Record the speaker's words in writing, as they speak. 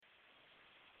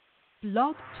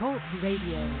Blog Talk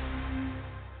Radio.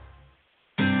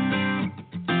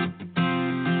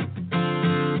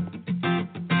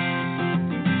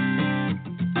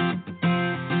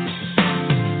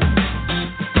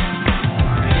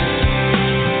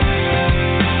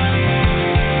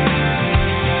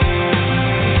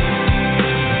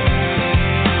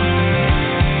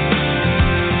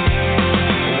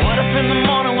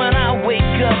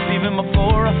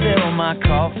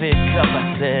 Coffee cup,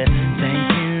 I said,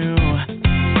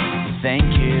 thank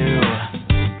you.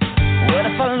 What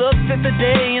if I looked at the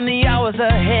day and the hours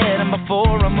ahead, and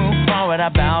before I moved forward, I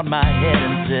bowed my head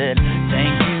and said,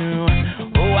 thank you.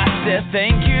 Oh, I said,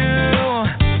 thank you.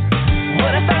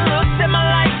 What if I looked at my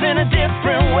life in a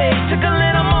different way, took a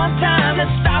little more time to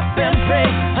stop and pray?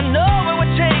 I know it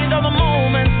would change all the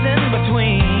moments in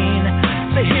between.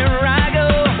 So here I go.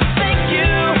 Thank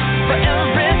you for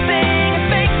everything.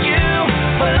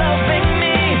 For loving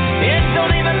me, it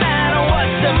don't even matter what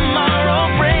tomorrow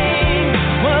brings.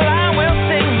 Well, I will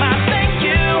sing my thank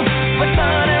you for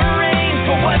sun and rain,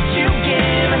 for what you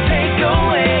give and take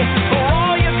away, for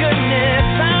all your goodness.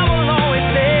 I will always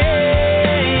say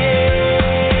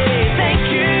thank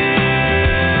you.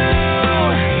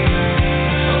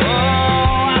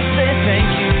 Oh, I say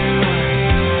thank you.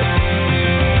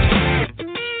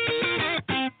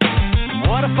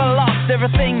 What if I lost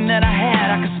everything that I had?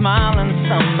 I could smile and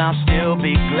somehow still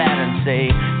be glad and say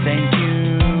thank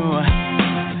you,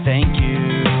 thank you.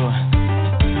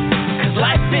 'Cause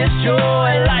life is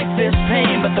joy, life is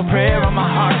pain, but the prayer on my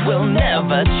heart will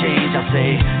never change. I'll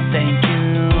say thank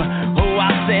you, oh,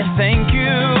 I'll say thank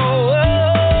you.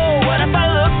 Oh, what if I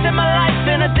looked at my life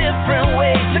in a different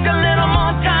way, took a little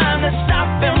more time to stop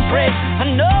and pray? I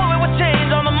know it would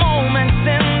change all the moments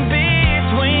in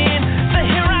between. So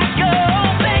here I go.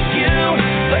 Thank you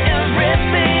for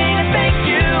everything.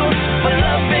 For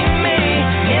loving me,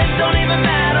 it don't even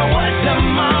matter what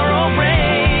tomorrow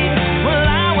brings. Well,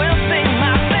 I will sing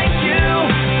my thank you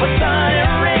for sun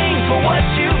and rain, for what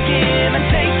you give and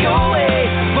take away,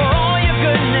 for all your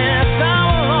goodness. I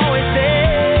will always say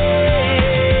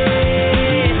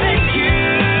thank you.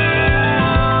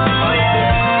 Oh,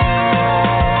 yeah.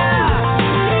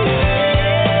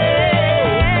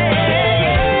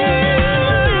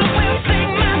 I will sing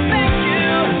my thank you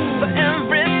for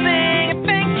everything.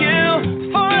 Thank you.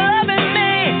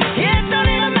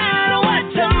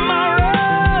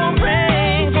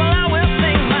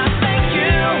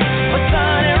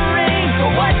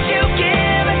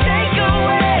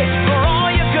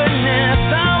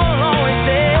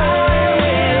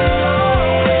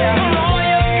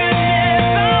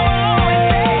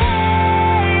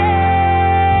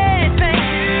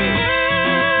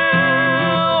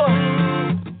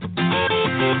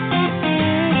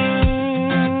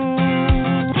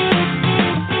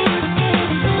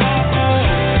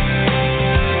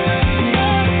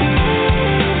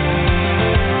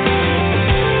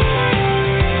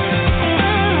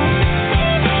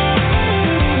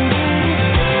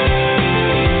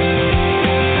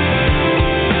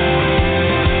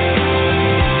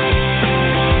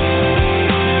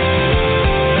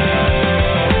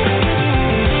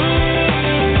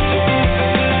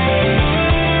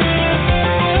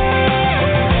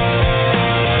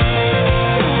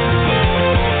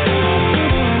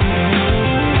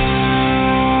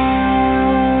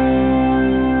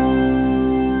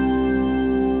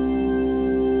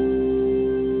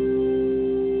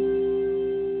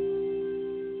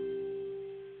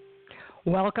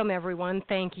 Welcome, everyone.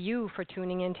 Thank you for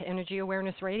tuning in to Energy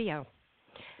Awareness Radio.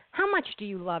 How much do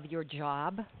you love your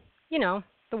job? You know,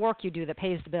 the work you do that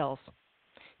pays the bills.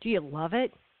 Do you love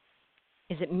it?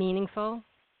 Is it meaningful?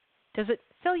 Does it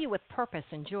fill you with purpose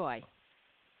and joy?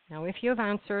 Now, if you have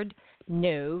answered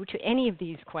no to any of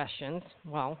these questions,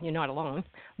 well, you're not alone.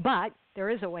 But there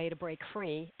is a way to break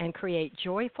free and create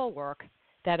joyful work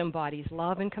that embodies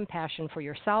love and compassion for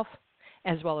yourself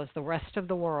as well as the rest of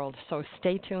the world. So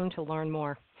stay tuned to learn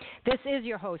more. This is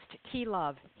your host, T.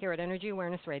 Love, here at Energy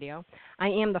Awareness Radio. I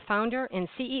am the founder and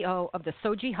CEO of the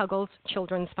Soji Huggles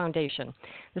Children's Foundation.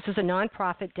 This is a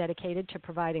nonprofit dedicated to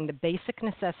providing the basic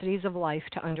necessities of life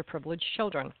to underprivileged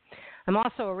children. I'm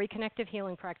also a reconnective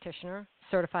healing practitioner,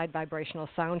 certified vibrational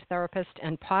sound therapist,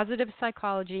 and positive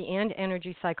psychology and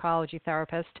energy psychology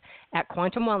therapist at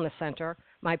Quantum Wellness Center,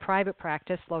 my private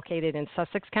practice located in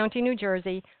Sussex County, New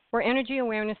Jersey, where Energy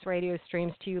Awareness Radio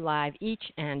streams to you live each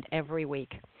and every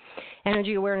week.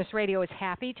 Energy Awareness Radio is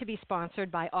happy to be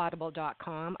sponsored by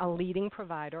Audible.com, a leading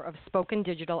provider of spoken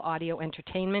digital audio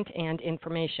entertainment and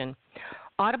information.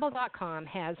 Audible.com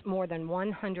has more than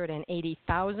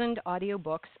 180,000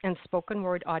 audiobooks and spoken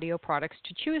word audio products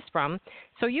to choose from,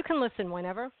 so you can listen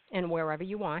whenever and wherever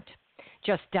you want.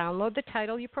 Just download the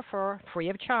title you prefer, free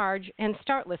of charge, and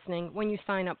start listening when you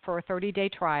sign up for a 30-day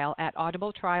trial at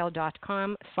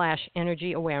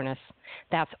audibletrial.com/energyawareness.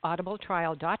 That's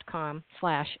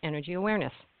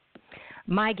audibletrial.com/energyawareness.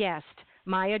 My guest,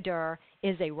 Maia Duerr,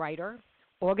 is a writer,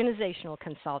 organizational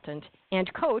consultant,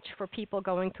 and coach for people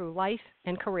going through life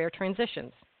and career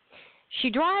transitions.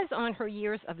 She draws on her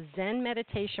years of Zen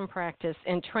meditation practice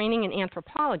and training in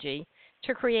anthropology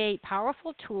to create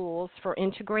powerful tools for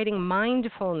integrating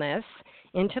mindfulness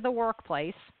into the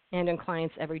workplace and in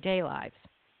clients' everyday lives.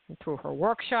 And through her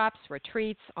workshops,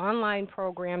 retreats, online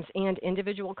programs, and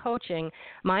individual coaching,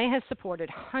 Maia has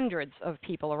supported hundreds of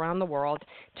people around the world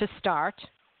to start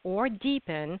or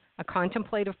deepen a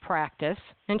contemplative practice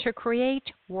and to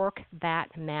create work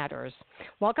that matters.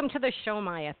 Welcome to the show,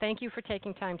 Maia. Thank you for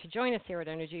taking time to join us here at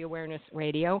Energy Awareness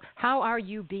Radio. How are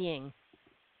you being?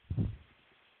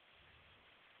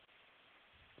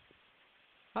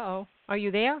 Uh-oh. Are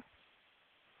you there?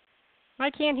 I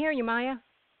can't hear you, Maia.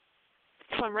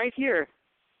 So I'm right here.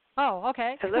 Oh,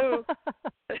 okay. Hello.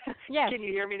 Yes. Can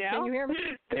you hear me now? Can you hear me?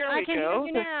 There I we can go. hear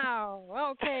you now.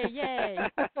 Okay, yay.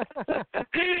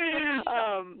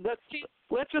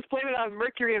 Let's just blame it on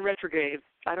Mercury in retrograde.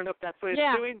 I don't know if that's what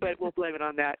it's doing, but we'll blame it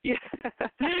on that. Yeah.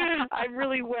 I'm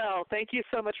really well. Thank you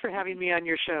so much for having me on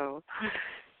your show.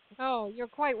 Oh, you're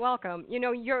quite welcome. You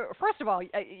know, first of all,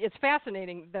 it's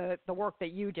fascinating the work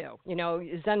that you do. You know,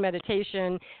 Zen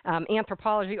meditation,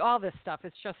 anthropology, all this stuff.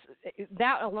 It's just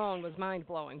that alone was mind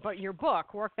blowing. But your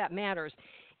book, Work That Matters,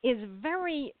 is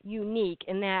very unique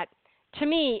in that, to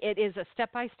me, it is a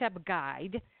step-by-step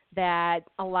guide that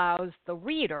allows the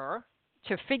reader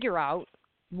to figure out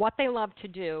what they love to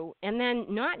do, and then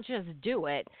not just do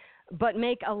it, but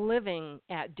make a living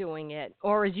at doing it,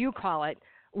 or as you call it,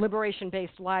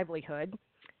 Liberation-Based Livelihood.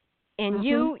 And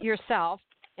you yourself,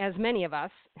 as many of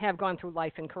us, have gone through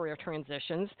life and career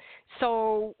transitions.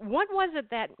 So what was it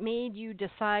that made you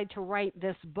decide to write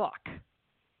this book?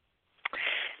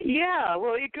 Yeah,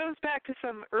 well, it goes back to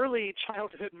some early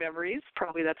childhood memories.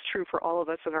 Probably that's true for all of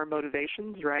us and our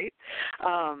motivations, right?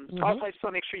 Also, I just want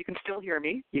to make sure you can still hear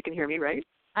me. You can hear me, right?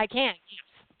 I can.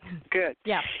 Good.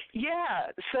 Yeah. Yeah.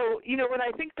 So, you know, when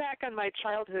I think back on my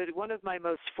childhood, one of my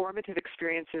most formative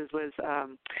experiences was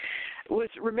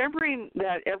remembering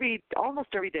that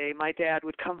almost every day my dad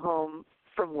would come home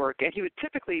from work, and he would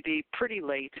typically be pretty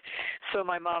late. So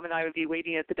my mom and I would be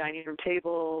waiting at the dining room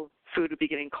table, food would be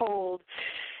getting cold,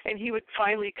 and he would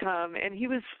finally come, and he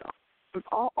was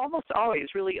almost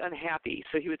always really unhappy.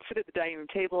 So he would sit at the dining room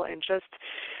table and just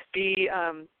be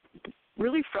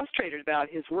really frustrated about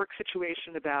his work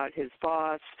situation, about his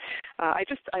boss. I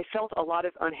felt a lot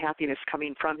of unhappiness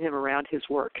coming from him around his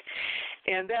work.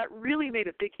 And that really made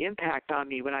a big impact on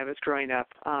me when I was growing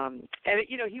up.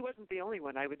 He wasn't the only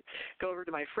one. I would go over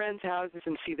to my friends' houses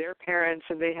and see their parents,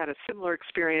 and they had a similar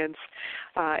experience.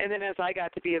 And then as I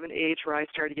got to be of an age where I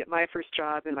started to get my first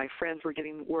job and my friends were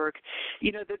getting work,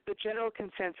 you know, the general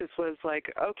consensus was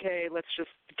like, okay, let's just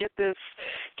get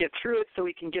through it so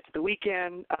we can get to the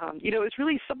weekend. It was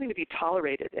really something to be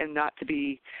tolerated and not to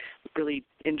be really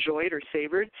enjoyed or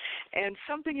savored. And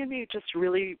something in me just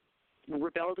really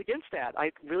rebelled against that. I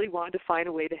really wanted to find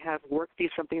a way to have work be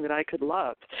something that I could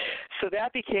love. So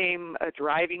that became a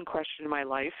driving question in my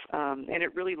life, and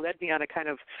it really led me on a kind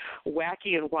of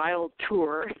wacky and wild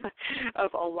tour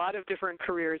of a lot of different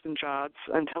careers and jobs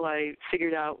until I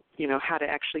figured out, you know, how to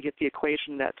actually get the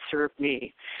equation that served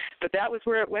me. But that was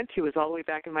where it went to, is all the way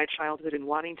back in my childhood and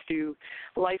wanting to do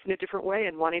life in a different way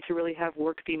and wanting to really have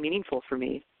work be meaningful for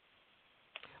me.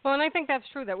 Well, and I think that's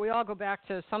true, that we all go back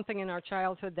to something in our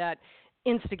childhood that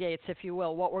instigates, if you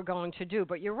will, what we're going to do.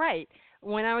 But you're right.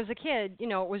 When I was a kid, you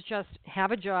know, it was just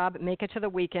have a job, make it to the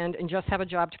weekend, and just have a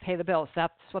job to pay the bills.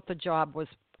 That's what the job was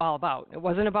all about. It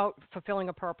wasn't about fulfilling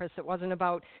a purpose. It wasn't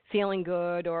about feeling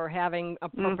good or having a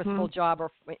purposeful job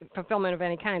or fulfillment of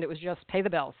any kind. It was just pay the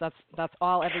bills. That's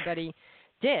all everybody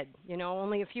did. You know,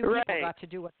 only a few people got to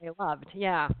do what they loved.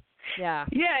 Yeah. Yeah.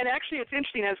 Yeah, and actually it's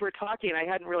interesting as we're talking, I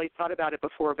hadn't really thought about it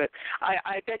before, but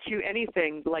I bet you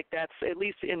anything like that's at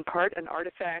least in part an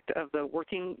artifact of the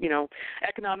working, you know,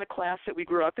 economic class that we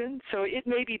grew up in. So it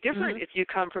may be different if you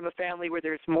come from a family where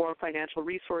there's more financial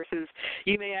resources.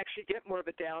 You may actually get more of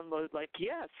a download like,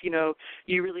 yes, you know,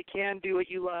 you really can do what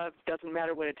you love. Doesn't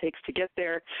matter what it takes to get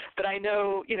there. But I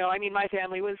know, you know, I mean, my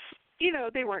family was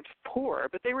they weren't poor,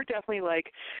 but they were definitely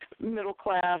like middle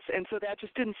class, and so that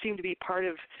just didn't seem to be part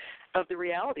of the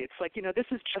reality. It's like, this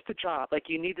is just a job. Like,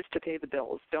 you need this to pay the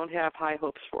bills. Don't have high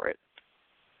hopes for it.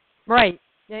 Right.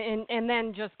 And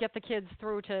then just get the kids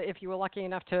through to, if you were lucky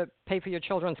enough to pay for your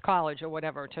children's college or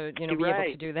whatever, to be able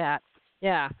to do that.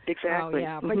 Yeah. Exactly. Oh,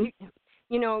 yeah. Mm-hmm.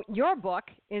 But your book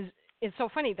is so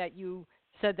funny that you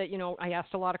said that I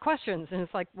asked a lot of questions, and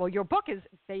it's like, well, your book is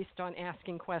based on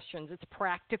asking questions. It's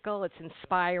practical. It's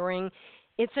inspiring.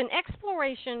 It's an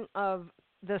exploration of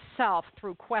the self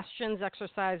through questions,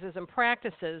 exercises, and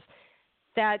practices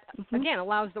that, again,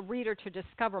 allows the reader to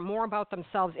discover more about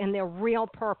themselves and their real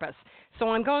purpose. So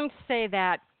I'm going to say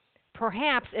that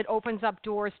perhaps it opens up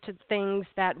doors to things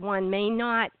that one may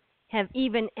not have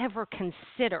even ever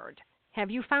considered. Have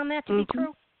you found that to be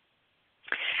true?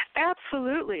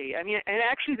 Absolutely. I mean, and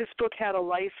actually this book had a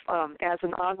life as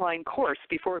an online course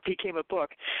before it became a book.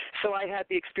 So I had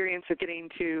the experience of getting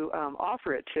to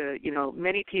offer it to,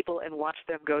 many people and watch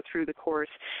them go through the course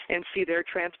and see their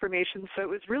transformation. So it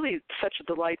was really such a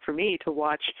delight for me to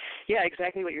watch,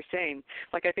 exactly what you're saying.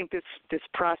 Like, I think this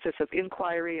process of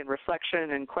inquiry and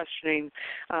reflection and questioning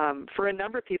for a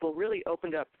number of people really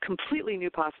opened up completely new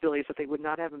possibilities that they would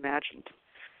not have imagined.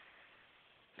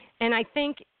 And I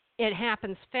think it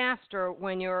happens faster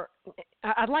when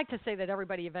I'd like to say that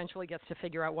everybody eventually gets to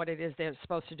figure out what it is they're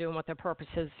supposed to do and what their purpose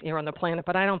is here on the planet,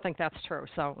 but I don't think that's true.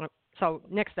 So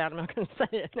nix that. I'm not going to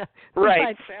say it.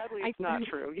 Right. Sadly, it's not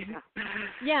true. Yeah.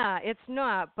 Yeah, it's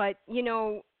not. But,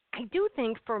 I do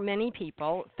think for many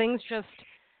people, things just,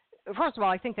 first of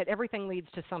all, I think that everything leads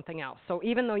to something else. So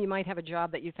even though you might have a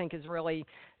job that you think is really,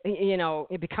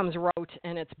 it becomes rote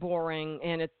and it's boring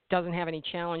and it doesn't have any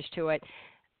challenge to it,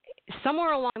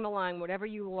 somewhere along the line, whatever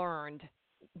you learned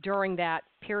during that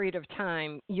period of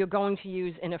time, you're going to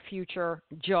use in a future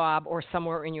job or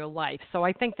somewhere in your life. So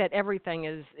I think that everything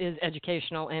is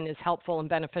educational and is helpful and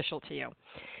beneficial to you.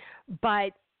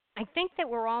 But I think that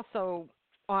we're also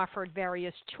offered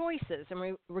various choices.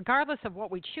 And regardless of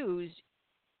what we choose,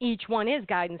 each one is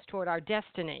guidance toward our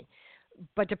destiny.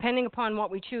 But depending upon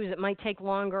what we choose, it might take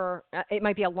longer. It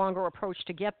might be a longer approach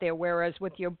to get there, whereas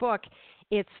with your book,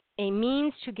 it's a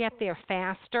means to get there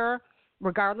faster,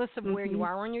 regardless of where you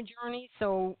are on your journey.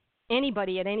 So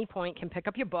anybody at any point can pick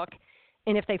up your book,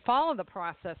 and if they follow the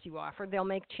process you offer, they'll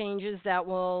make changes that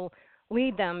will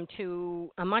lead them to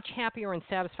a much happier and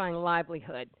satisfying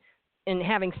livelihood. And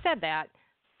having said that,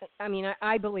 I mean,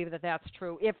 I believe that that's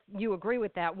true. If you agree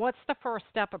with that, what's the first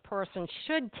step a person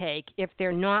should take if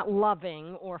they're not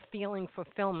loving or feeling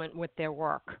fulfillment with their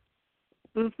work?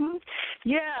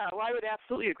 Yeah, well, I would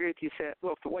absolutely agree with you.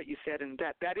 For what you said, and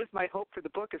that is my hope for the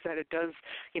book, is that it does,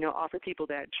 offer people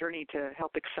that journey to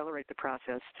help accelerate the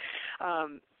process.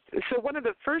 So one of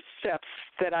the first steps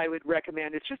that I would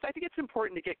recommend is I think it's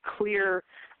important to get clear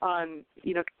on,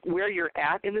 where you're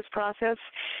at in this process.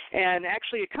 And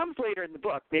actually it comes later in the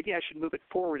book. Maybe I should move it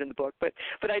forward in the book. But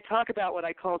I talk about what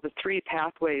I call the 3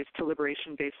 pathways to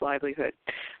liberation-based livelihood.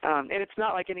 And it's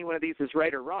not like any one of these is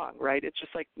right or wrong, right? It's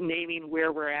just like naming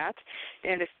where we're at.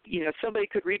 And if, somebody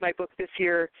could read my book this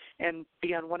year and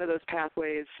be on one of those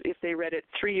pathways, if they read it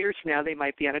 3 years from now, they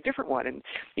might be on a different one. And,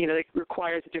 it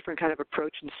requires a different kind of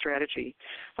approach and strategy.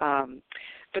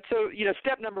 But so,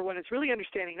 step number 1 is really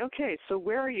understanding, okay, so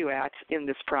where are you at in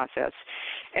this process?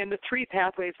 And the 3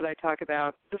 pathways that I talk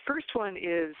about, the first one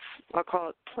is, I'll call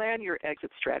it plan your exit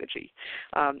strategy.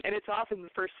 And it's often the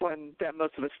first one that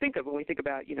most of us think of when we think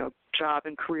about, job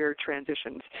and career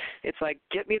transitions. It's like,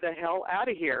 get me the hell out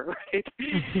of here, right?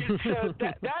 So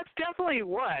that's definitely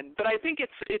one. But I think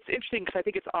it's interesting because I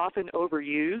think it's often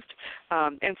overused.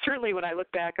 And certainly when I look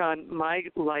back on my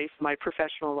life, my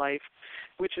professional life,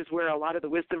 which is where a lot of the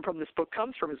wisdom from this book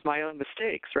comes from, is my own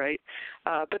mistakes, right?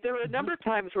 But there were a number of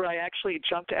times where I actually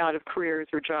jumped out of careers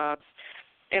or jobs,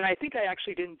 and I think I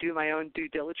actually didn't do my own due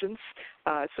diligence.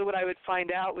 So what I would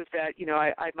find out was that,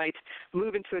 I might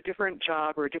move into a different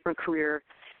job or a different career,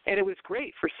 and it was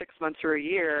great for 6 months or a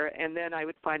year, and then I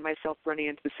would find myself running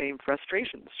into the same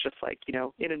frustrations, just like,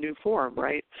 in a new form,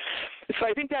 right? So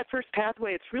I think that first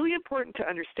pathway, it's really important to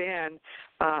understand,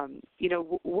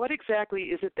 what exactly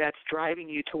is it that's driving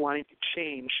you to wanting to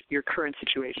change your current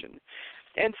situation?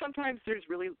 And sometimes there's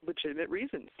really legitimate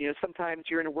reasons. Sometimes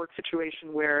you're in a work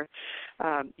situation where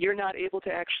you're not able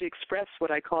to actually express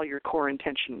what I call your core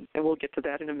intention, and we'll get to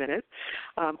that in a minute.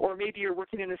 Or maybe you're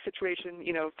working in a situation,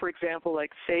 for example,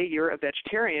 like say you're a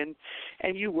vegetarian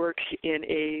and you work in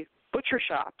a butcher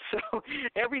shop. So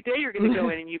every day you're going to go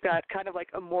in and you've got kind of like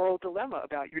a moral dilemma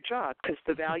about your job because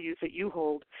the values that you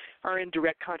hold are in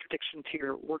direct contradiction to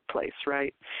your workplace,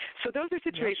 right? So those are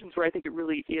situations where I think it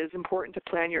really is important to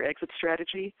plan your exit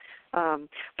strategy.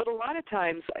 But a lot of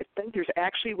times I think there's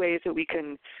actually ways that we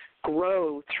can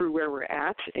grow through where we're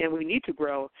at, and we need to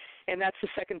grow, and that's the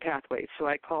second pathway. So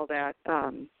I call that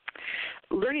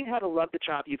learning how to love the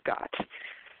job you've got.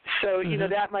 So, you know,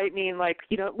 that might mean like,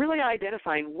 you know, really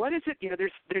identifying what is it, you know,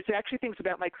 there's actually things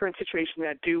about my current situation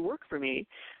that do work for me,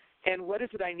 and what is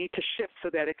it I need to shift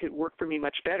so that it could work for me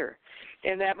much better.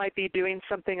 And that might be doing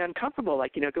something uncomfortable,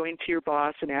 like, you know, going to your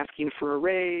boss and asking for a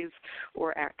raise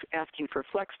or asking for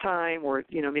flex time or,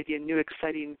 you know, maybe a new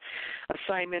exciting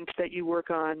assignment that you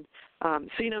work on.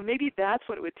 So, you know, maybe that's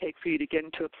what it would take for you to get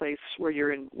into a place where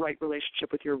you're in right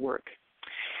relationship with your work.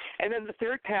 And then the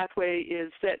third pathway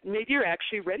is that maybe you're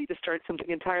actually ready to start something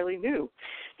entirely new.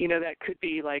 You know, that could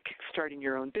be like starting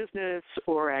your own business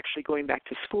or actually going back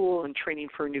to school and training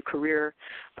for a new career.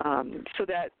 So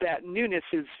that newness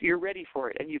is, you're ready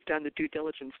for it and you've done the due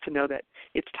diligence to know that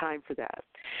it's time for that.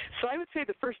 So I would say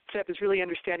the first step is really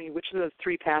understanding which of those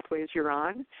three pathways you're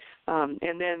on,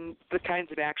 and then the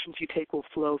kinds of actions you take will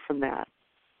flow from that.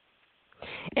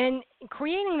 And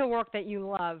creating the work that you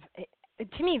love,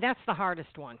 to me, that's the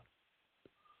hardest one.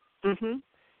 Mm-hmm.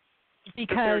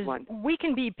 Because we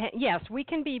can be,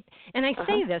 and I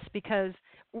say this because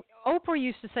Oprah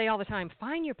used to say all the time,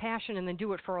 find your passion and then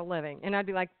do it for a living. And I'd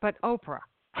be like, but Oprah,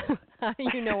 how do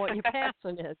you know what your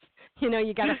passion is? You know,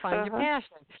 you got to find your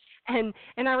passion.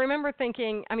 And I remember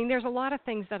thinking, I mean, there's a lot of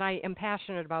things that I am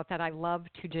passionate about that I love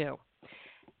to do.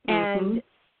 And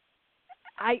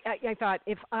I thought,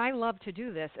 if I love to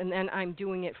do this and then I'm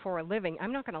doing it for a living,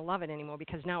 I'm not going to love it anymore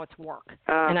because now it's work.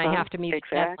 And I have to meet a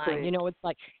deadline. You know, it's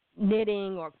like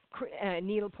knitting or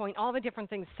needlepoint, all the different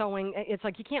things, sewing. It's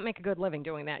like you can't make a good living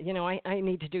doing that. You know, I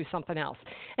need to do something else.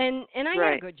 And I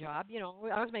had a good job. You know,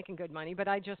 I was making good money, but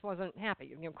I just wasn't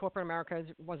happy. You know, corporate America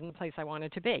wasn't the place I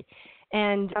wanted to be.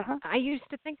 And I used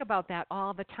to think about that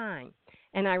all the time.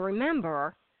 And I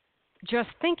remember just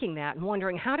thinking that and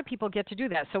wondering, how do people get to do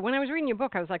that? So when I was reading your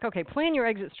book, I was like, okay, plan your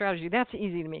exit strategy. That's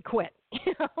easy to me. Quit.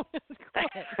 You know,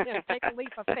 quit. You know, take a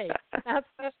leap of faith. That's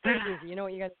pretty easy. You know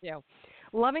what you got to do.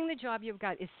 Loving the job you've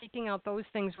got is seeking out those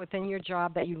things within your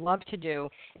job that you love to do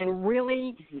and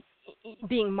really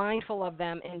being mindful of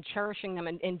them and cherishing them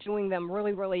and doing them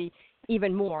really, really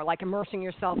even more, like immersing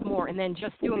yourself more, and then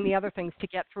just doing the other things to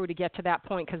get to that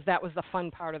point, because that was the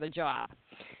fun part of the job.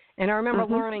 And I remember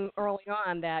learning early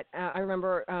on that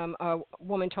a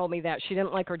woman told me that she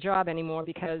didn't like her job anymore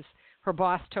because her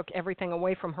boss took everything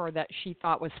away from her that she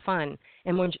thought was fun.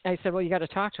 And when I said, well, you got to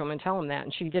talk to him and tell him that.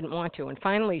 And she didn't want to. And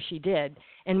finally she did.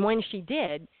 And when she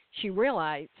did, he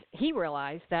realized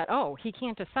that, oh, he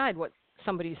can't decide what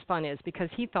somebody's fun is because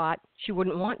he thought she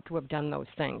wouldn't want to have done those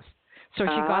things. So she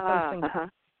got those things on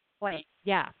her plate.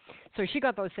 Yeah. So she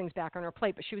got those things back on her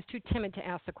plate, but she was too timid to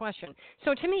ask the question.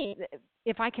 So to me,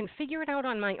 if I can figure it out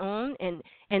on my own and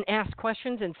ask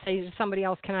questions and say to somebody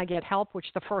else, can I get help, which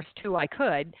the first two I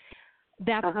could,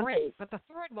 that's great. But the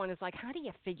third one is like, how do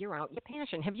you figure out your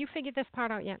passion? Have you figured this part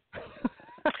out yet?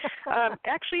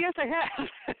 Actually, yes, I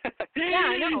have. Yeah,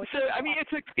 I know. So, I mean,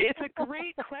 it's a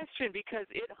great question because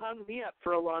it hung me up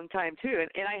for a long time too.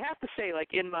 And I have to say, like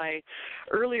in my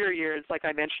earlier years, like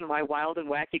I mentioned, my wild and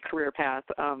wacky career path,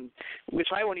 which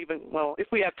I won't even. Well, if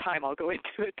we have time, I'll go into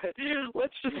it. But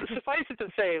let's just suffice it to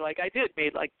say, like I did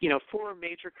made 4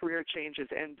 major career changes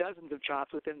and dozens of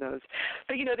jobs within those.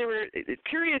 But there were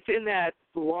periods in that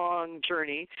long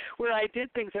journey where I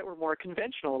did things that were more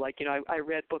conventional. Like I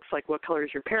read books like What Color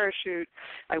Is Your Parachute?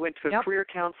 I went to a career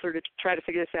counselor to try to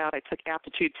figure this out. I took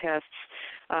aptitude tests.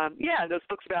 Those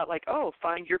books about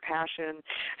find your passion.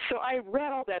 So I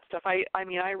read all that stuff. I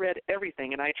read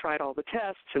everything and I tried all the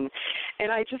tests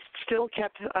and I just still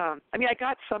kept. I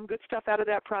got some good stuff out of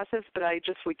that process, but I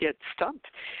just would get stumped.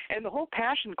 And the whole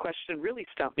passion question really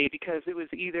stumped me because it was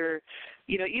either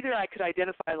I could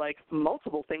identify like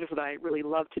multiple things that I really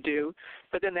love to do,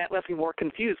 but then that left me more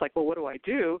confused. Like, well, what do I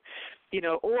do?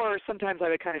 Or sometimes I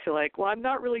would kind of feel like, well, I'm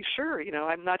not really sure.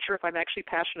 I'm not sure if I'm actually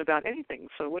passionate about anything.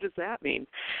 So what does that mean?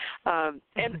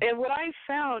 And what I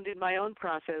found in my own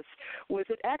process was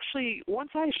that actually once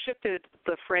I shifted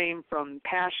the frame from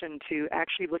passion to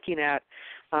actually looking at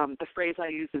the phrase I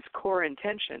use as core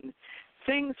intention,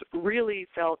 things really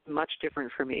felt much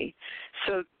different for me.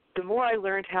 So the more I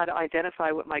learned how to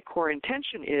identify what my core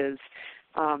intention is,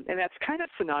 and that's kind of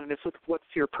synonymous with what's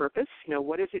your purpose,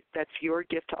 what is it that's your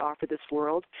gift to offer this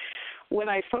world. when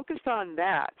I focused on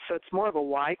that, so it's more of a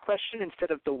why question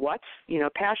instead of the what.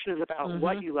 Passion is about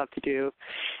what you love to do,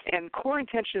 and core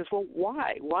intention is, well,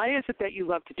 why? Why is it that you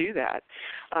love to do that?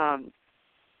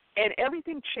 And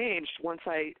everything changed once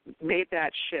I made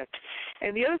that shift.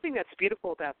 And the other thing that's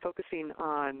beautiful about focusing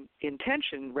on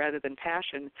intention rather than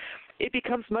passion, it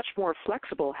becomes much more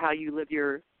flexible how you live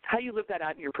that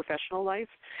out in your professional life.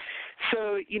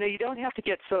 So, you don't have to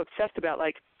get so obsessed about,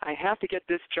 like, I have to get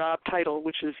this job title,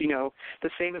 which is, the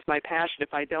same as my passion.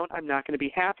 If I don't, I'm not going to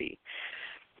be happy.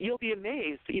 You'll be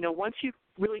amazed. Once you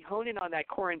really hone in on that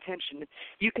core intention,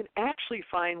 you can actually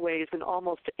find ways in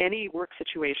almost any work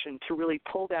situation to really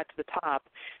pull that to the top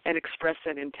and express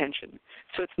that intention.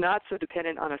 So it's not so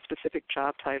dependent on a specific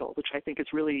job title, which I think is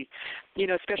really,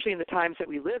 especially in the times that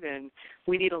we live in,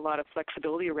 we need a lot of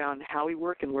flexibility around how we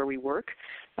work and where we work.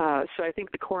 So I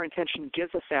think the core intention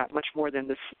gives us that much more than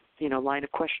this, line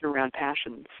of question around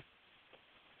passions.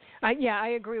 I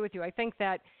agree with you. I think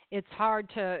that it's hard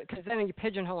to, because then you're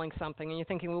pigeonholing something and you're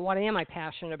thinking, well, what am I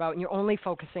passionate about? And you're only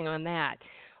focusing on that.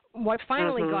 What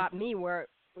finally got me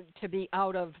to be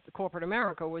out of corporate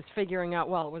America was figuring out,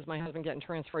 well, it was my husband getting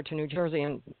transferred to New Jersey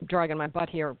and dragging my butt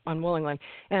here unwillingly.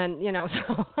 And,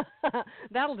 so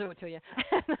that'll do it to you.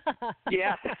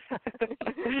 Yeah.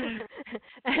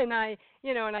 And I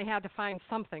had to find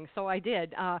something. So I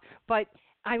did. But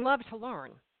I love to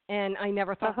learn. And I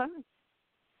never thought.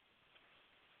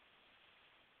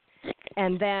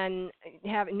 And then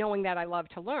knowing that I love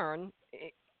to learn,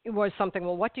 it was something,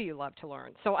 well, what do you love to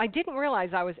learn? So I didn't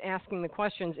realize I was asking the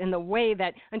questions in the way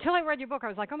that, until I read your book, I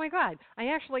was like, oh, my God, I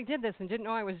actually did this and didn't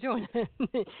know I was doing it.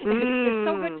 It's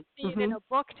so good to see it in a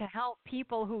book to help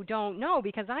people who don't know,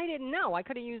 because I didn't know. I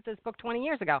could have used this book 20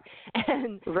 years ago.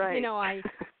 And,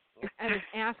 I was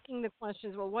asking the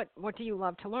questions, well, what do you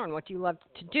love to learn? What do you love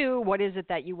to do? What is it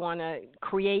that you want to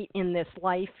create in this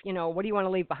life? What do you want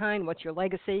to leave behind? What's your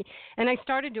legacy? And I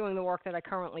started doing the work that I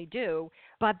currently do.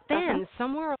 But then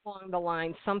somewhere along the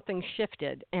line, something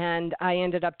shifted, and I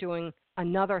ended up doing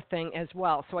another thing as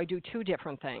well. So I do two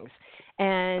different things.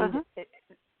 And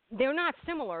they're not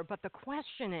similar, but the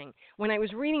questioning, when I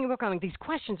was reading a book, I'm like, these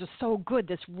questions are so good.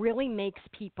 This really makes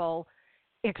people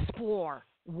explore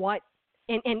what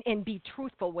and be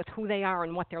truthful with who they are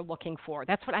and what they're looking for.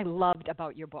 That's what I loved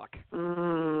about your book.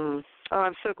 Oh,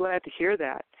 I'm so glad to hear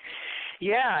that.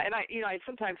 Yeah, and I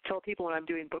sometimes tell people when I'm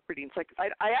doing book readings, like,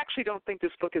 I actually don't think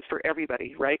this book is for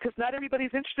everybody, right? Because not everybody's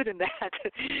interested in that,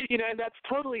 and that's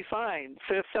totally fine.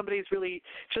 So if somebody's really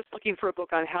just looking for a book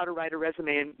on how to write a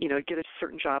resume and, get a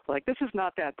certain job, like, this is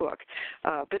not that book.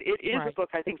 But it is a book,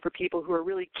 I think, for people who are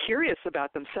really curious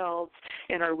about themselves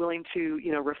and are willing to,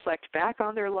 reflect back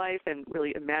on their life and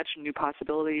really imagine new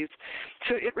possibilities.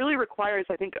 So it really requires,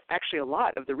 I think, actually a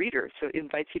lot of the reader. So it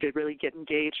invites you to really get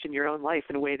engaged in your own life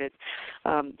in a way that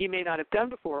you may not have done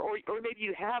before, or maybe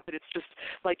you have, but it's just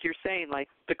like you're saying, like,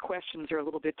 the questions are a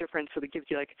little bit different, so it gives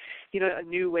you, like, a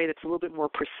new way that's a little bit more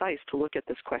precise to look at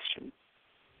this question.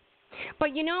 But,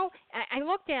 I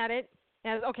looked at it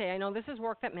as, okay, I know this is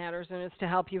work that matters, and it's to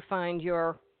help you find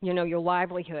your, your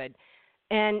livelihood.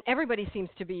 And everybody seems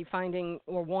to be finding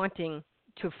or wanting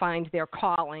to find their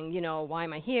calling, why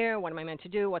am I here? What am I meant to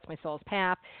do? What's my soul's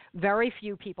path? Very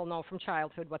few people know from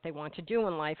childhood what they want to do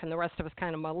in life, and the rest of us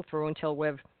kind of muddle through until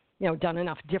we've, done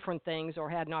enough different things or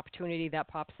had an opportunity that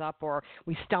pops up, or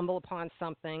we stumble upon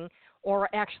something, or are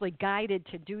actually guided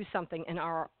to do something and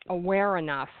are aware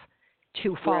enough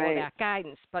to follow that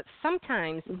guidance. But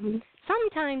sometimes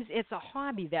it's a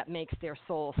hobby that makes their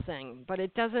soul sing, but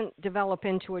it doesn't develop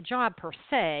into a job per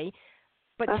se.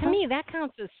 But to me, that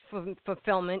counts as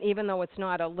fulfillment, even though it's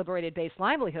not a liberated-based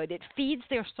livelihood. It feeds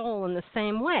their soul in the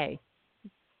same way,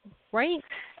 right?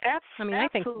 I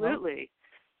think so. Absolutely.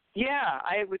 Yeah,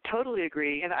 I would totally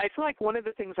agree. And I feel like one of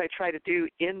the things I try to do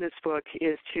in this book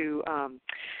is to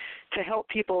help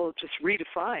people just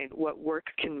redefine what work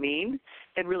can mean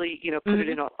and really, put it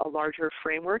in a larger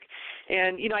framework.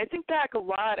 And, I think back a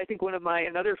lot. I think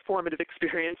another formative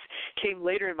experience came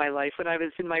later in my life. When I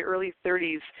was in my early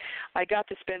 30s, I got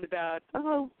to spend about,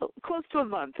 close to a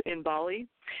month in Bali.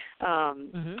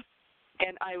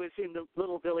 And I was in the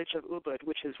little village of Ubud,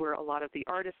 which is where a lot of the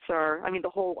artists are. The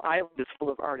whole island is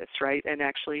full of artists, right? And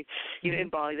actually, in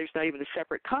Bali, there's not even a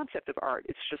separate concept of art.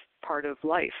 It's just part of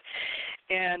life.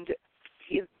 And,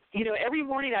 every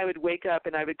morning I would wake up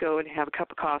and I would go and have a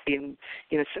cup of coffee and,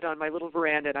 sit on my little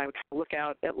veranda, and I would look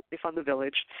out at life on the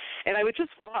village. And I would just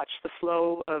watch the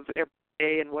flow of every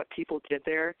day and what people did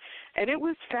there. And it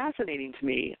was fascinating to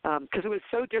me because it was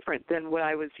so different than what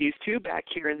I was used to back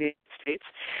here in the United States.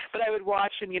 But I would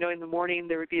watch, and, in the morning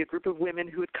there would be a group of women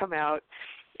who would come out,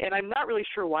 And I'm not really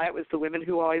sure why it was the women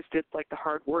who always did like the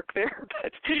hard work there,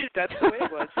 but that's the way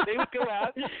it was. So they would go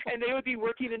out and they would be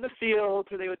working in the fields,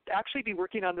 or they would actually be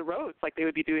working on the roads, like they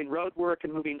would be doing road work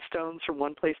and moving stones from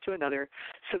one place to another.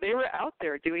 So they were out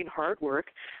there doing hard work,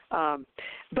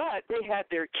 but they had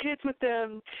their kids with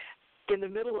them. In the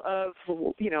middle of,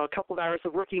 a couple of hours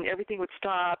of working, everything would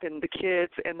stop, and the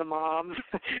kids and the moms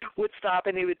would stop,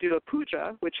 and they would do a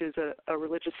puja, which is a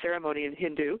religious ceremony in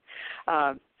Hindu.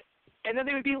 And then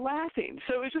they would be laughing.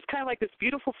 So it was just kind of like this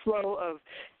beautiful flow of,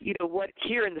 what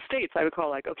here in the States I would call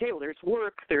like, okay, well, there's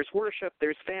work, there's worship,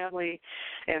 there's family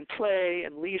and play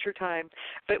and leisure time.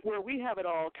 But where we have it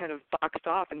all kind of boxed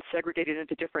off and segregated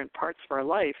into different parts of our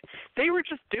life, they were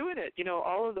just doing it,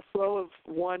 all in the flow of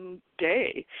one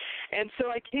day. And so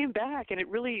I came back, and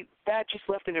that just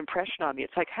left an impression on me.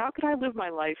 It's like, how could I live my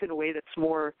life in a way that's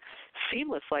more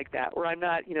seamless like that, where I'm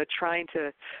not, trying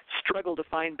to struggle to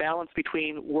find balance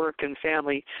between work and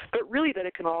family, but really that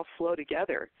it can all flow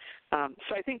together.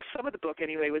 So I think some of the book,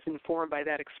 anyway, was informed by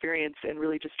that experience and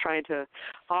really just trying to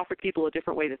offer people a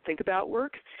different way to think about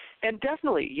work. And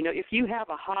definitely, if you have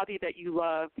a hobby that you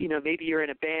love, maybe you're in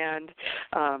a band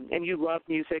and you love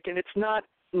music, and it's not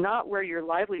where your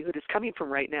livelihood is coming from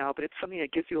right now, but it's something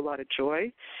that gives you a lot of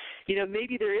joy,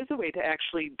 maybe there is a way to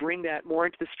actually bring that more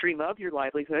into the stream of your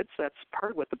livelihood. So that's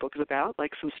part of what the book is about,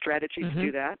 like some strategies to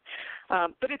do that.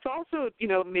 But it's also,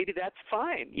 maybe that's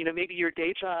fine. Maybe your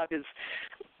day job is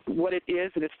what it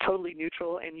is, and it's totally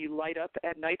neutral, and you light up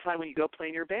at nighttime when you go play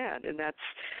in your band, and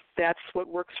that's what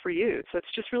works for you. So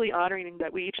it's just really honoring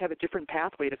that we each have a different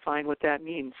pathway to find what that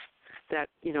means, that,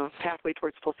 pathway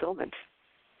towards fulfillment.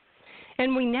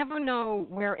 And we never know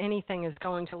where anything is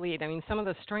going to lead. I mean, some of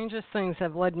the strangest things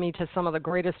have led me to some of the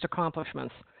greatest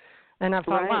accomplishments. And I've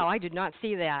thought, wow, I did not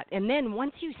see that. And then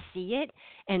once you see it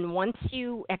and once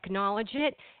you acknowledge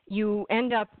it, you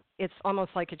end up, it's almost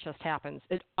like it just happens.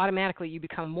 It automatically, you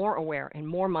become more aware and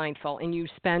more mindful, and you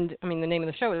spend, the name of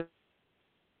the show is,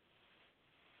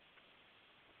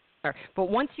 but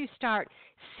once you start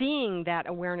seeing that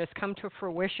awareness come to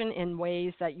fruition in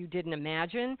ways that you didn't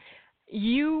imagine,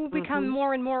 you become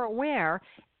more and more aware.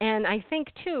 And I think,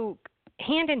 too,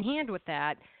 hand in hand with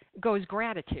that goes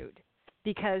gratitude.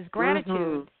 Because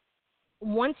gratitude,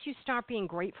 once you start being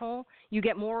grateful, you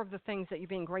get more of the things that you're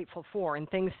being grateful for, and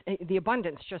the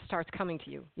abundance just starts coming to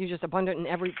you. You're just abundant in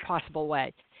every possible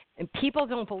way. And people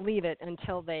don't believe it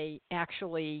until they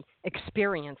actually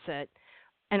experience it.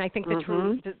 And I think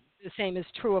the same is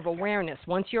true of awareness.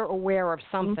 Once you're aware of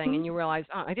something and you realize,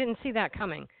 I didn't see that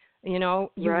coming, you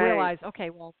realize,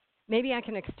 okay, well, maybe I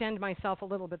can extend myself a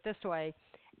little bit this way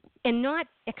and not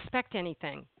expect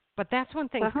anything. But that's when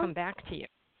things come back to you.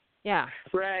 Yeah.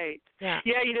 Right. Yeah.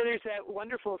 Yeah, there's that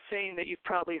wonderful saying that you've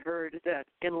probably heard, that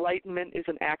enlightenment is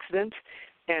an accident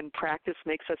and practice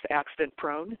makes us accident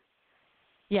prone.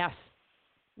 Yes.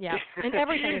 Yeah. And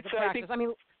everything is a practice.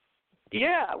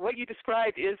 Yeah, what you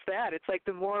described is that. It's like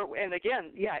the more, and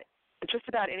again, just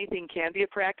about anything can be a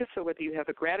practice. So whether you have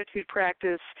a gratitude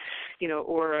practice,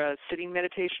 or a sitting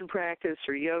meditation practice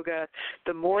or yoga,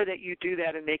 the more that you do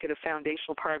that and make it a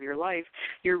foundational part of your life,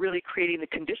 you're really creating the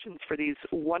conditions for these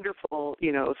wonderful,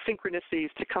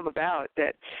 synchronicities to come about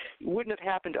that wouldn't have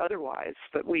happened otherwise.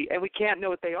 But we can't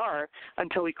know what they are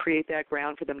until we create that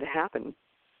ground for them to happen.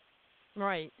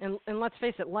 Right, and let's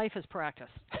face it, life is practice.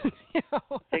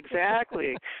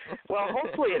 Exactly. Well,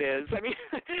 hopefully it is.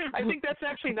 I think that's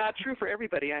actually not true for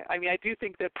everybody. I do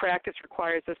think that practice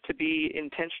requires us to be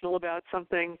intentional about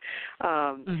something.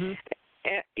 I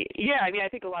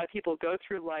think a lot of people go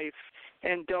through life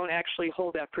and don't actually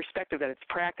hold that perspective that it's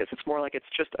practice. It's more like it's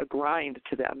just a grind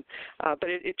to them. But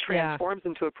it transforms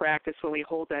into a practice when we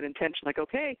hold that intention, like,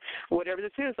 okay, whatever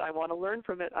this is, I want to learn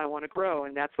from it, I want to grow,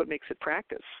 and that's what makes it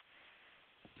practice.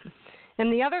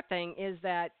 And the other thing is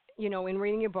that, in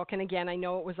reading your book, and again, I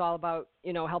know it was all about,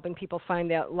 helping people find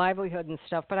their livelihood and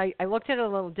stuff, but I looked at it a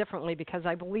little differently because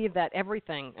I believe that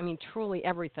everything, truly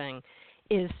everything,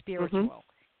 is spiritual.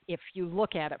 If you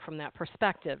look at it from that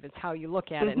perspective, it's how you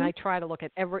look at it. And I try to look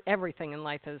at everything in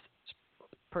life as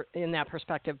in that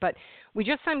perspective. But we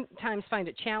just sometimes find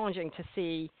it challenging to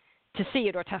see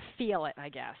it or to feel it, I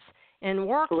guess. And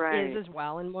work is as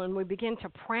well. And when we begin to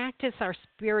practice our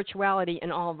spirituality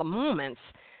in all the moments,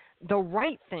 the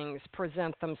right things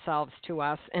present themselves to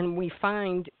us, and we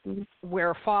find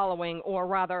we're following, or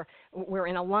rather, we're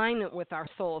in alignment with our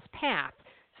soul's path.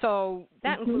 So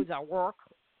that includes our work,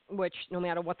 which no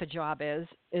matter what the job is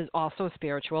also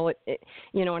spiritual.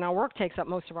 And our work takes up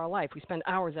most of our life. We spend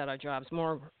hours at our jobs,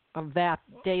 more of that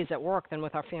days at work than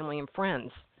with our family and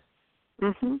friends.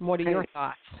 What are your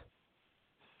thoughts?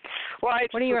 Well,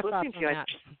 what are your thoughts on that?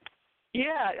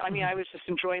 Yeah, I mean, I was just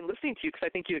enjoying listening to you because I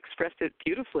think you expressed it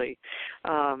beautifully.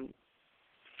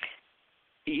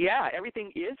 Yeah,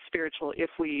 everything is spiritual if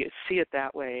we see it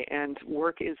that way, and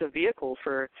work is a vehicle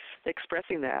for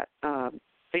expressing that.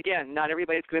 Again, not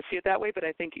everybody's going to see it that way, but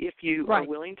I think if you are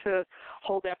willing to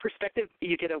hold that perspective,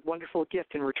 you get a wonderful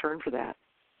gift in return for that.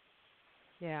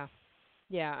 Yeah.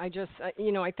 Yeah, I just,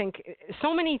 I think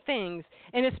so many things,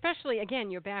 and especially,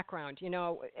 again, your background,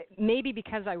 maybe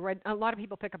because I read, a lot of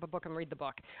people pick up a book and read the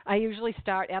book. I usually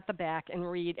start at the back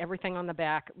and read everything on the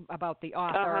back about the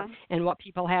author and what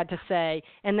people had to say,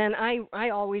 and then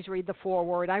I always read the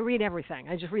foreword. I read everything.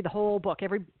 I just read the whole book,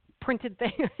 every printed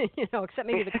thing, except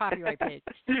maybe the copyright page,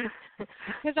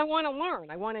 because I want to learn.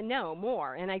 I want to know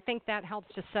more, and I think that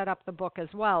helps to set up the book as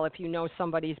well if you know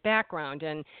somebody's background,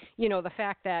 and, the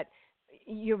fact that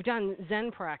you've done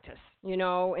Zen practice,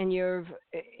 and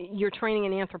you're training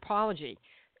in anthropology.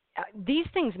 These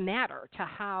things matter to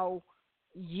how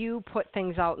you put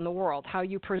things out in the world, how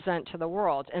you present to the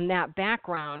world, and that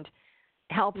background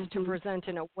helps to present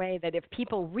in a way that if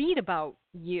people read about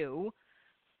you,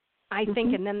 I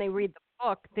think, and then they read the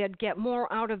book, they'd get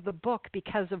more out of the book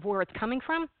because of where it's coming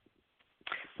from.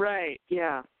 Right,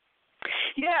 yeah.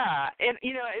 Yeah, and,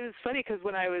 it was funny because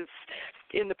when I was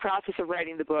in the process of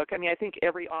writing the book, I mean, I think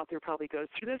every author probably goes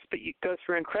through this, but you go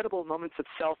through incredible moments of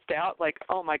self-doubt, like,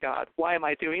 oh, my God, why am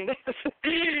I doing this?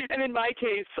 And in my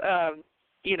case, I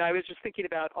was just thinking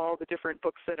about all the different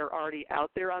books that are already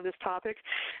out there on this topic,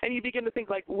 and you begin to think,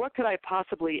 like, what could I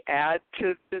possibly add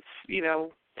to this,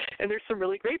 and there's some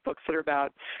really great books that are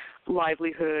about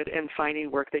livelihood and finding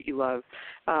work that you love.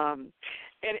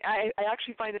 And I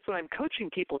actually find this when I'm coaching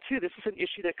people, too. This is an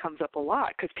issue that comes up a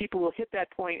lot because people will hit that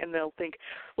point and they'll think,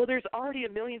 well, there's already a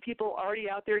million people already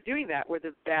out there doing that,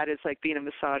 whether that is like being a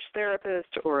massage therapist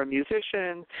or a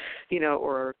musician,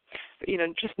 or,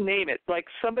 just name it. Like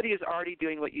somebody is already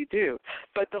doing what you do.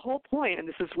 But the whole point, and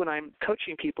this is when I'm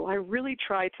coaching people, I really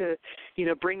try to,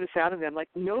 bring this out of them. Like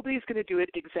nobody's going to do it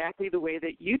exactly the way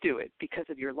that you do it because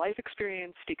of your life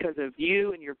experience, because of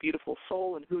you and your beautiful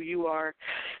soul and who you are.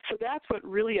 So that's what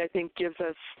really I think gives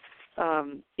us,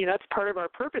 that's part of our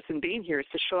purpose in being here is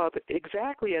to show up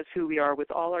exactly as who we are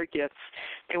with all our gifts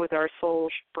and with our soul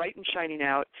bright and shining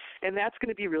out. And that's going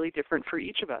to be really different for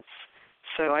each of us.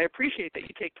 So I appreciate that you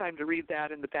take time to read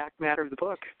that in the back matter of the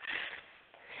book.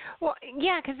 Well,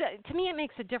 yeah, because to me it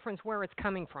makes a difference where it's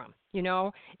coming from.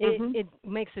 It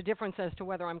makes a difference as to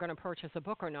whether I'm going to purchase a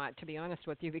book or not, to be honest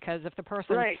with you, because if the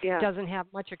person doesn't have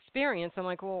much experience, I'm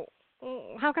like, well,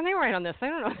 how can they write on this? I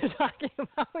don't know what they're talking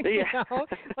about,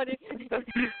 But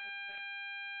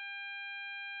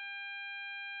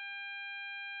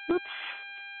Oops.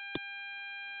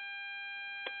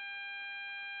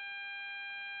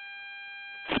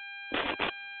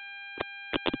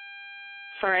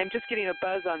 Sorry, I'm just getting a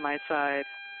buzz on my side.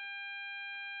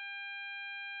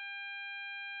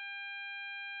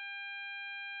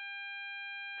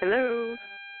 Hello?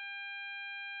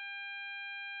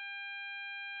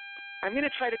 I'm going to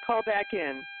try to call back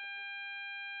in.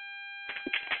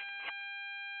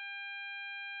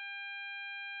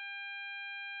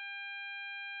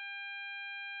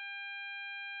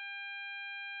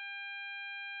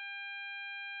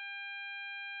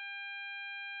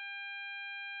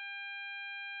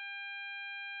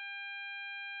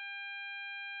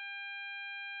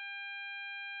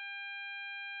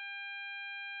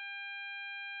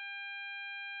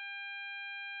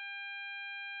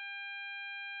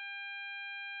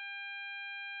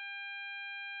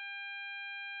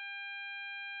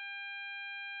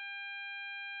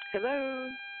 Hello?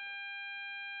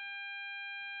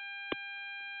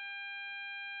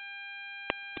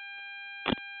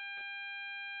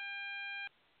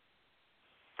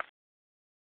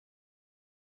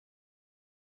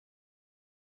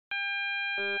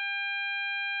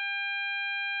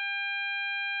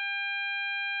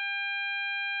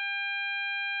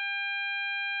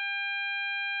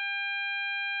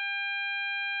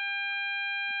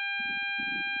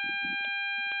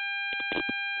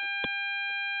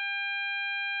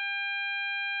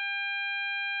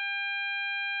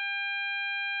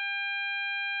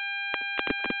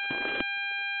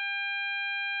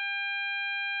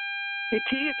 Hey,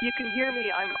 T, if you can hear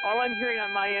me, all I'm hearing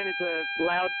on my end is a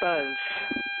loud buzz.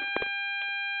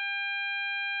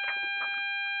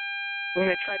 I'm going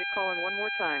to try to call in one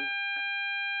more time.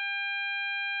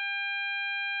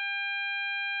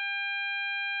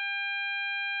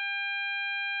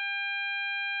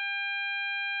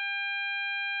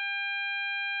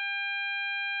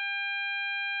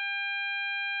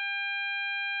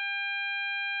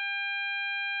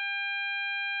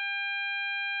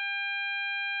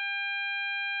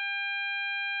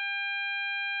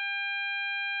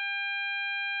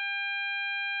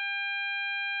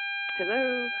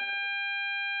 Hello?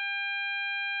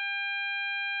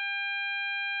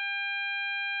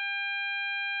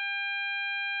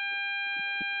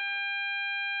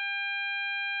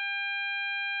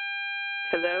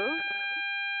 Hello?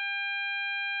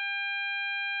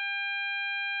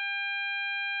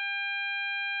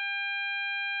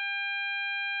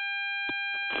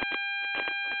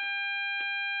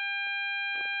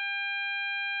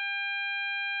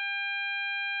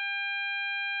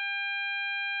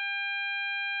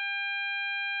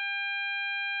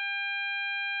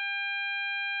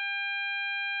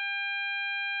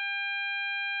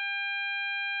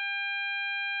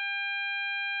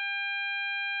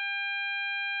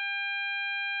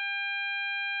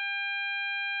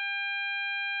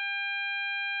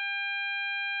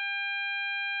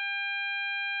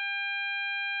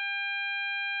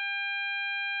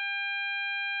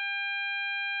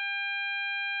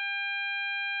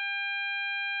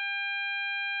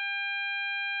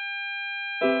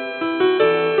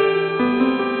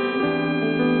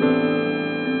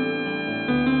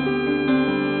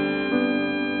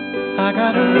 I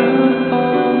got a roof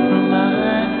over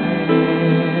my head.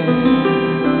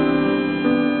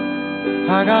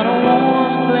 I got a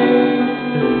warm place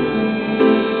to sleep.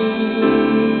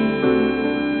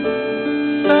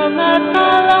 Some nights I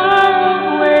lie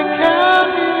awake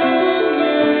counting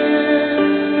years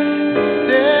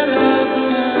instead of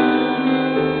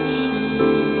counting sheep.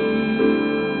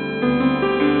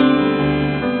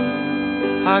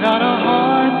 I got a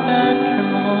heart that can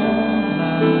hold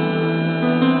love.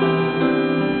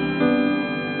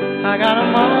 I got a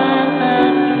mind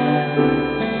that can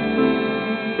think.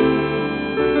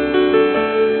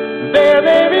 There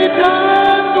may be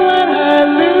times when I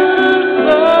lose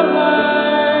the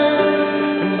light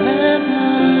and let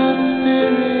my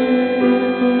spirit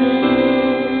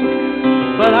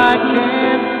sink, but I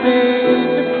can't stay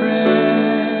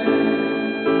depressed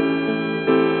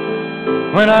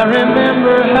when I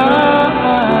remember how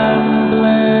I'm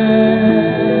blessed.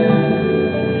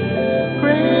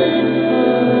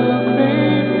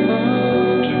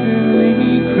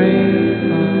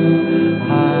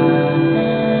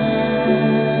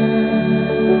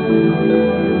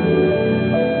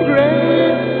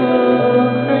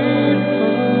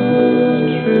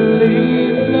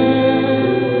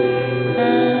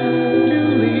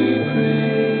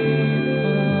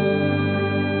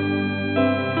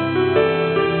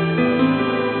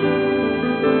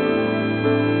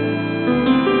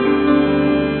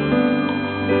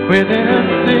 Within a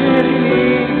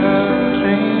city of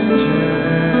strangers,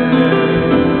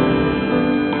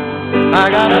 I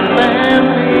got a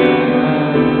family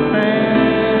of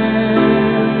friends.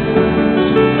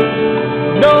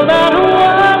 No matter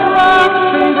what rocks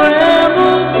and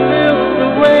brambles fill the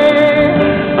way,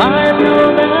 I know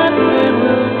that they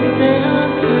will stay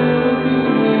until the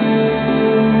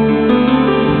end.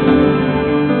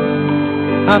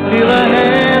 I feel a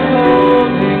hand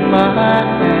holding my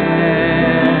hand.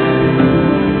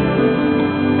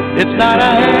 It's not a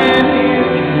hand you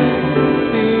can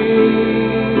see,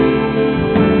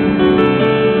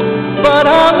 but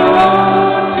on the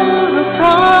road to the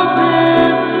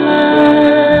promised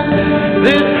land,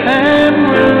 this hand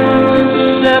will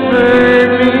shepherd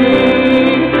me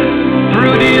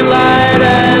through delight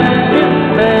and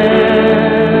despair,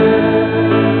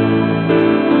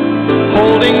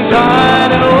 holding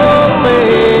tight and always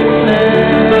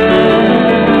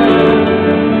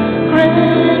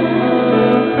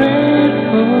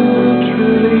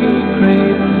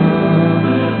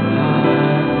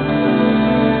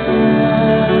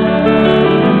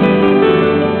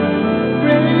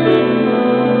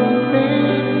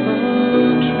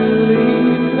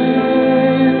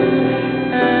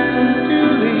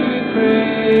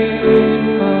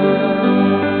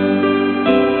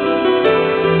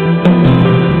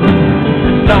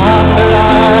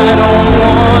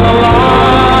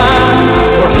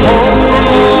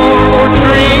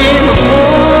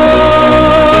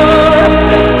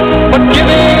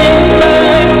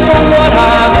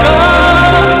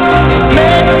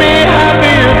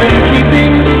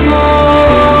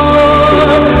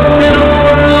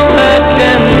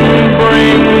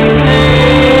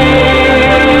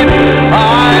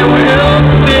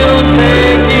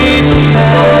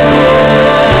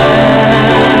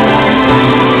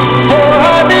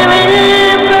for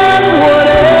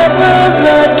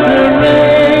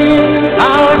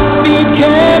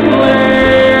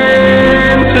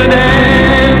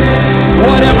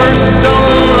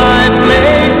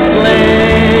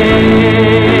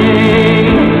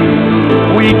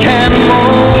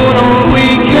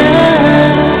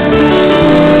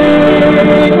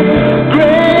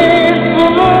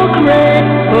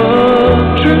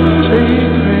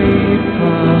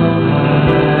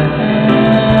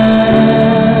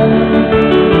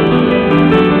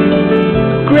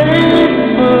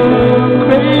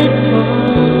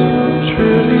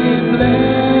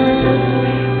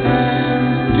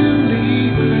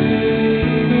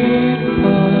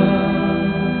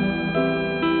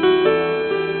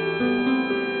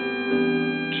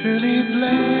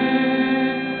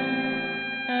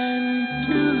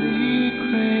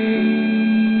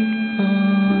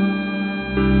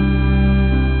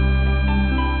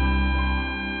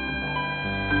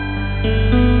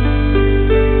you.